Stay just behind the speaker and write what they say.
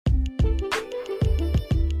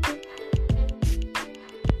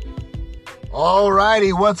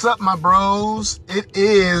Alrighty, what's up, my bros? It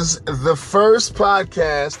is the first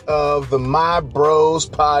podcast of the My Bros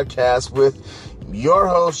podcast with your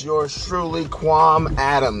host, yours truly, Quam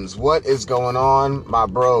Adams. What is going on, my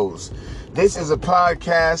bros? This is a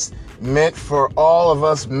podcast meant for all of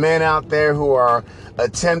us men out there who are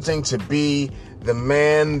attempting to be the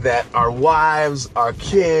man that our wives, our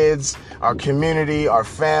kids, our community, our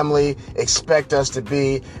family expect us to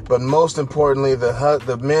be, but most importantly,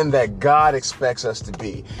 the men that God expects us to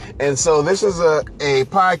be. And so this is a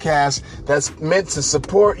podcast that's meant to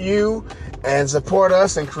support you and support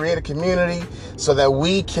us and create a community so that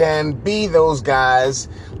we can be those guys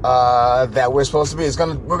that we're supposed to be.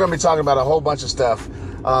 We're gonna be talking about a whole bunch of stuff,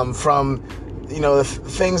 from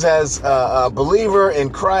things as a believer in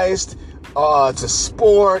Christ, to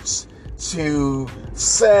sports, to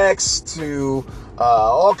sex, to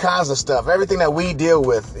all kinds of stuff, everything that we deal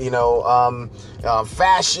with,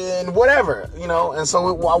 fashion, whatever, and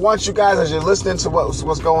so I want you guys, as you're listening to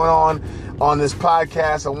what's going on this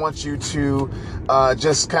podcast, I want you to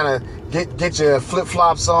just kind of get your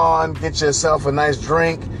flip-flops on, get yourself a nice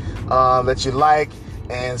drink that you like,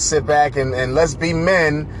 and sit back and let's be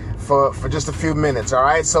men for just a few minutes. All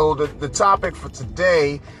right, so the topic for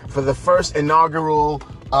today, for the first inaugural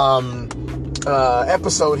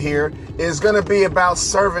episode here, is going to be about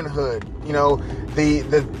servanthood.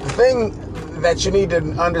 The thing that you need to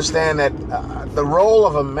understand, that the role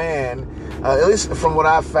of a man, at least from what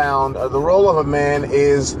I've found, the role of a man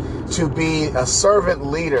is to be a servant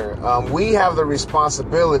leader. We have the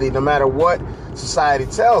responsibility, no matter what society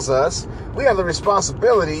tells us, we have the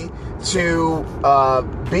responsibility to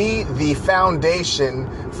be the foundation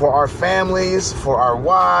for our families, for our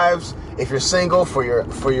wives, if you're single, for your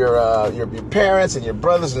parents and your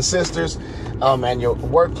brothers and sisters, and your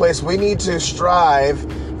workplace. We need to strive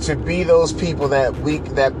to be those people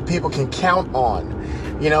that people can count on,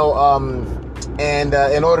 and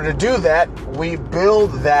in order to do that, we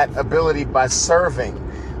build that ability by serving,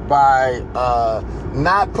 by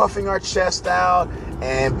not puffing our chest out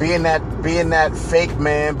and being that fake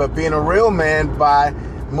man, but being a real man by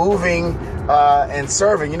moving and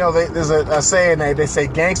serving. There's a saying, they say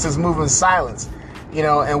gangsters move in silence,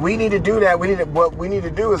 and we need to do that. What we need to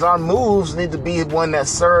do is our moves need to be one that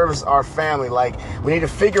serves our family. Like, we need to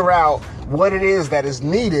figure out what it is that is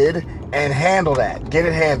needed and handle that, get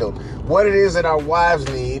it handled. What it is that our wives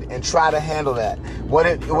need and try to handle that. What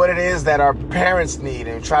it is that our parents need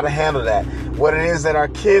and try to handle that. What it is that our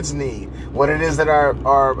kids need. What it is that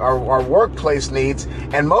our workplace needs,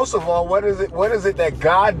 and most of all, what is it that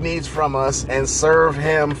God needs from us, and serve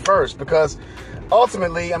Him first. Because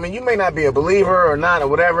ultimately, you may not be a believer or not or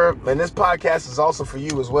whatever, and this podcast is also for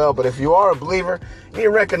you as well. But if you are a believer, you need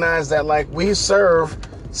to recognize that, we serve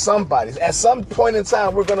somebody. At some point in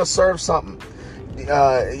time, we're going to serve something.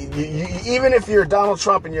 Even if you're Donald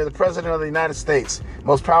Trump and you're the president of the United States,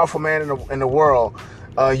 most powerful man in the world,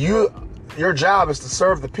 your job is to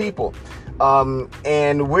serve the people.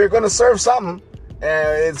 And we're going to serve something.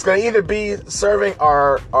 It's going to either be serving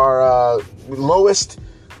our lowest,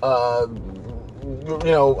 our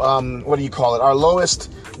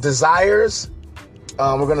lowest desires.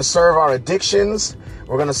 We're going to serve our addictions.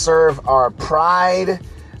 We're going to serve our pride.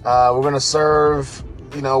 We're going to serve,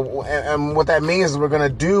 and what that means is we're going to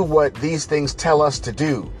do what these things tell us to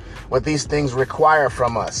do, what these things require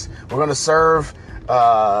from us. We're going to serve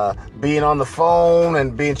being on the phone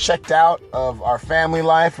and being checked out of our family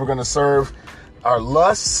life. We're going to serve our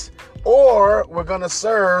lusts, or we're going to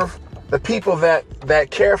serve the people that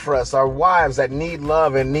care for us, our wives that need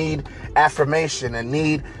love and need affirmation and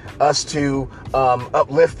need us to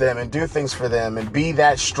uplift them and do things for them and be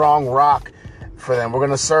that strong rock for them. We're going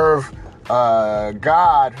to serve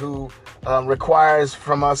God, who requires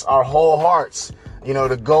from us our whole hearts,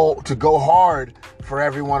 to go hard for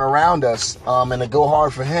everyone around us, and to go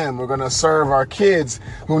hard for Him. We're going to serve our kids,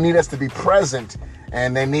 who need us to be present,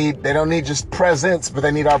 and they don't need just presents, but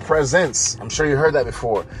they need our presence. I'm sure you heard that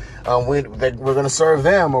before. We're going to serve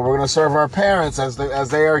them, or we're going to serve our parents as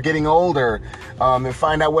they are getting older, and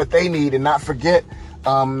find out what they need, and not forget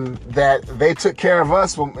that they took care of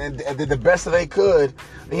us and did the best that they could,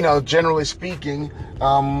 generally speaking,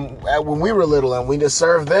 when we were little, and we just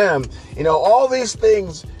served them. All these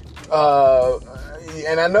things,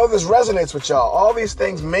 and I know this resonates with y'all, all these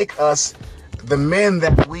things make us the men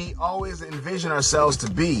that we always envision ourselves to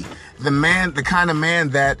be. The kind of man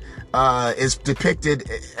that is depicted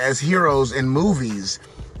as heroes in movies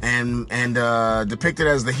and depicted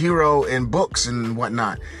as the hero in books and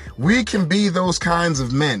whatnot. We can be those kinds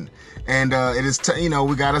of men. And it is,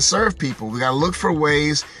 we got to serve people. We got to look for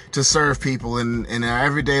ways to serve people in our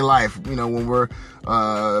everyday life. When we're,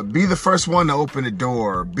 be the first one to open the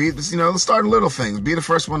door. Let's start little things. Be the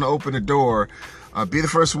first one to open the door. Be the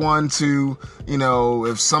first one to,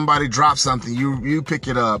 if somebody drops something, you pick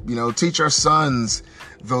it up. Teach our sons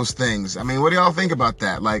those things. I mean, what do y'all think about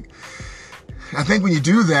that? Like, I think when you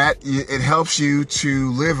do that, it helps you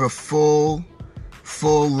to live a full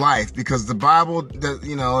life, because the Bible,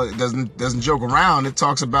 it doesn't joke around. It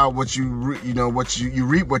talks about what you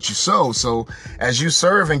reap what you sow. So as you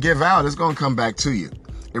serve and give out, it's going to come back to you.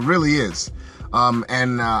 It really is. I'm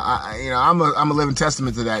a living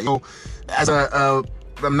testament to that.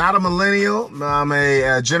 I'm not a millennial. I'm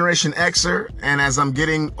a Generation Xer, and as I'm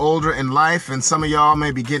getting older in life, and some of y'all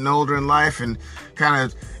may be getting older in life and kind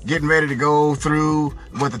of getting ready to go through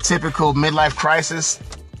what the typical midlife crisis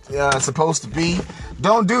is supposed to be,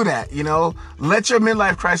 don't do that. Let your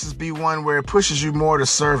midlife crisis be one where it pushes you more to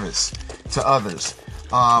service to others.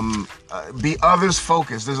 Be others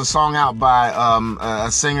focused. There's a song out by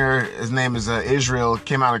a singer. His name is Israel.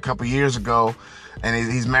 Came out a couple years ago. And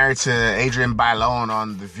he's married to Adrienne Bailon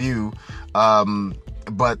on The View.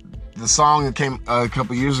 But the song that came a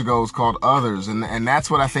couple years ago is called Others. And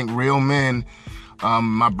that's what I think real men,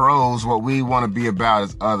 my bros, what we want to be about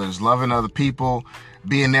is others. Loving other people,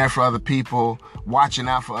 being there for other people, watching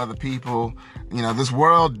out for other people. This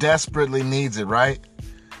world desperately needs it, right?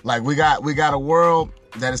 Like we got a world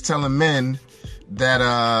that is telling men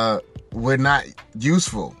that we're not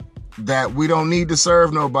useful. That we don't need to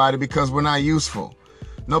serve nobody because we're not useful.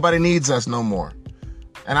 Nobody needs us no more.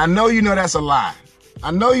 And I know that's a lie.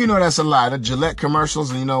 The Gillette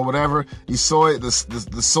commercials and whatever, the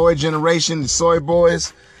soy generation, the soy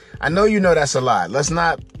boys. I know that's a lie. Let's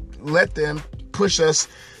not let them push us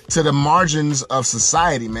to the margins of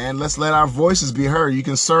society, man. Let's let our voices be heard. You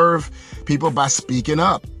can serve people by speaking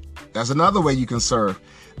up. That's another way you can serve.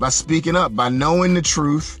 By speaking up, by knowing the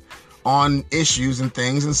truth on issues and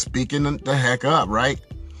things and speaking the heck up, right?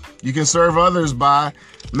 You can serve others by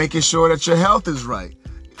making sure that your health is right.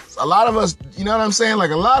 A lot of us, you know what I'm saying? Like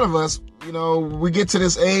a lot of us, we get to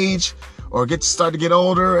this age or start to get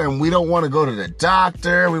older and we don't want to go to the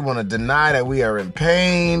doctor. We want to deny that we are in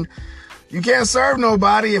pain. You can't serve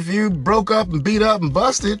nobody if you broke up and beat up and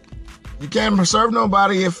busted. You can't serve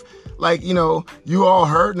nobody if, you all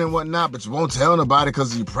hurting and whatnot, but you won't tell nobody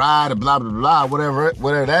because of your pride and blah, blah, blah, whatever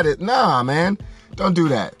that is. Nah, man, don't do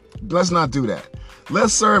that. Let's not do that.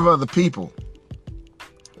 Let's serve other people.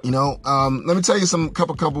 Let me tell you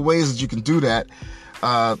couple ways that you can do that.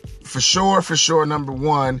 For sure, number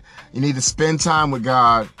one, you need to spend time with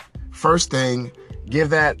God. First thing, give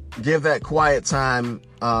that quiet time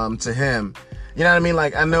to Him. You know what I mean?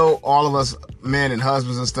 Like, I know all of us men and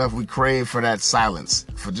husbands and stuff, we crave for that silence,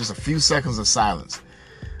 for just a few seconds of silence.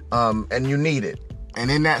 And you need it. And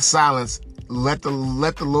in that silence, let the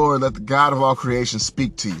Lord, let the God of all creation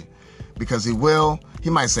speak to you. Because He will. He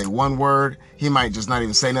might say one word. He might just not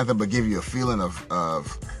even say nothing, but give you a feeling of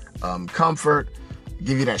comfort,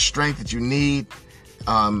 give you that strength that you need.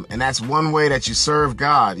 And that's one way that you serve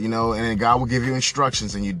God, and then God will give you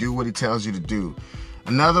instructions and you do what He tells you to do.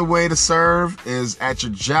 Another way to serve is at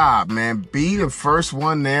your job, man. Be the first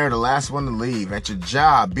one there, the last one to leave. At your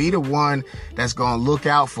job, be the one that's going to look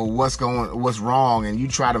out for what's wrong, and you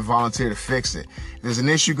try to volunteer to fix it. If there's an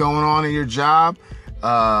issue going on in your job,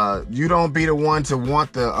 you don't be the one to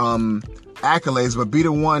want the accolades, but be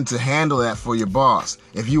the one to handle that for your boss.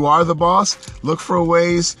 If you are the boss, look for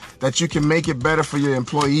ways that you can make it better for your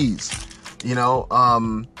employees.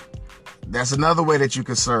 That's another way that you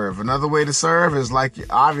can serve. Another way to serve is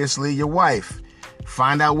obviously your wife.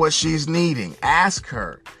 Find out what she's needing. Ask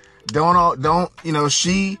her.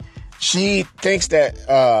 She thinks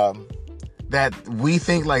that we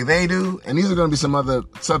think like they do, and these are going to be some other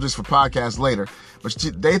subjects for podcasts later, but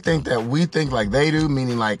they think that we think like they do,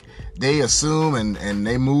 meaning like they assume and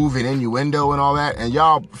they move in innuendo and all that. And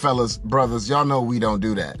y'all fellas, brothers, y'all know we don't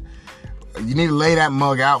do that. You need to lay that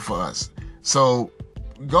mug out for us. So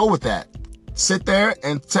go with that. Sit there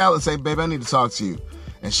and say, babe, I need to talk to you.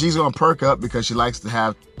 And she's going to perk up because she likes to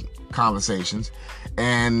have conversations.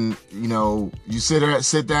 And, you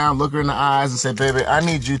sit down, look her in the eyes and say, baby, I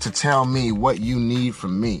need you to tell me what you need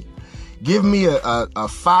from me. Give me a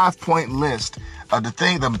 5-point list of the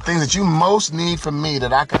things that you most need from me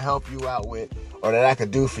that I can help you out with or that I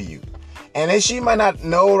could do for you. And then she might not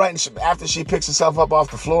know right after she picks herself up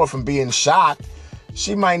off the floor from being shocked.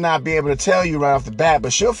 She might not be able to tell you right off the bat,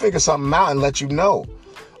 but she'll figure something out and let you know.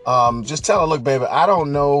 Just tell her, look, baby, I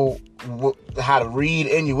don't know how to read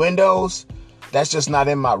innuendos. That's just not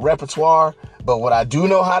in my repertoire. But what I do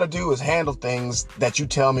know how to do is handle things that you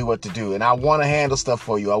tell me what to do. And I want to handle stuff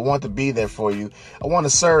for you. I want to be there for you. I want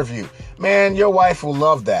to serve you. Man, your wife will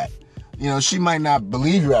love that. You know, she might not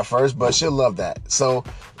believe you at first, but she'll love that. So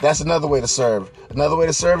that's another way to serve. Another way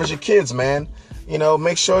to serve is your kids, man. You know,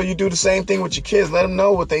 make sure you do the same thing with your kids. Let them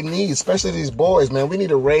know what they need, especially these boys, man. We need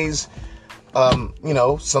to raise, you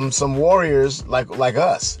know, some warriors like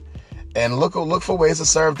us. And look for ways to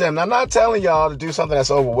serve them. Now, I'm not telling y'all to do something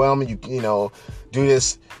that's overwhelming. You know, do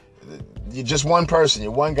this. You're just one person.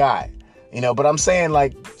 You're one guy. You know, but I'm saying,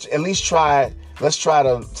 like, at least try. Let's try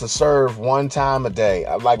to serve one time a day.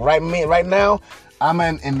 Like right now, I'm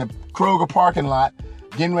in the Kroger parking lot,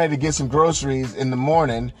 getting ready to get some groceries in the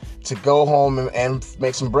morning to go home and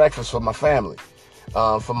make some breakfast for my family,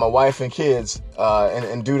 for my wife and kids,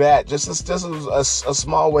 and do that. Just a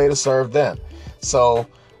small way to serve them. So.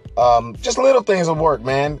 Just little things will work,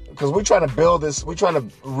 man, because we're trying to build this. We're trying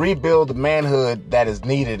to rebuild the manhood that is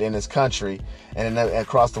needed in this country and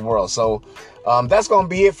across the world. So that's going to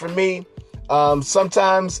be it for me.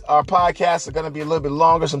 Sometimes our podcasts are going to be a little bit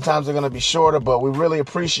longer. Sometimes they're going to be shorter, but we really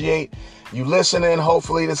appreciate you listening.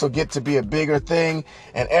 Hopefully this will get to be a bigger thing.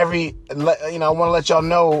 And I want to let y'all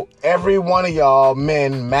know, every one of y'all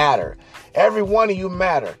men matter. Every one of you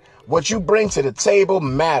matter. What you bring to the table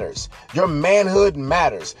matters. Your manhood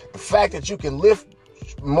matters. The fact that you can lift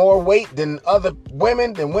more weight than other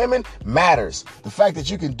women matters. The fact that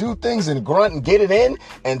you can do things and grunt and get it in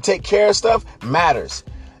and take care of stuff matters.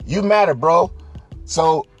 You matter, bro.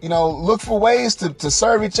 So, you know, look for ways to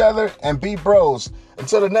serve each other and be bros.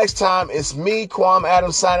 Until the next time, it's me, Quam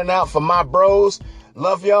Adams, signing out for my bros.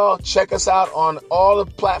 Love y'all. Check us out on all the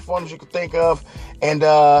platforms you can think of. And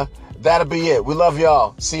that'll be it. We love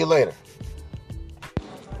y'all. See you later.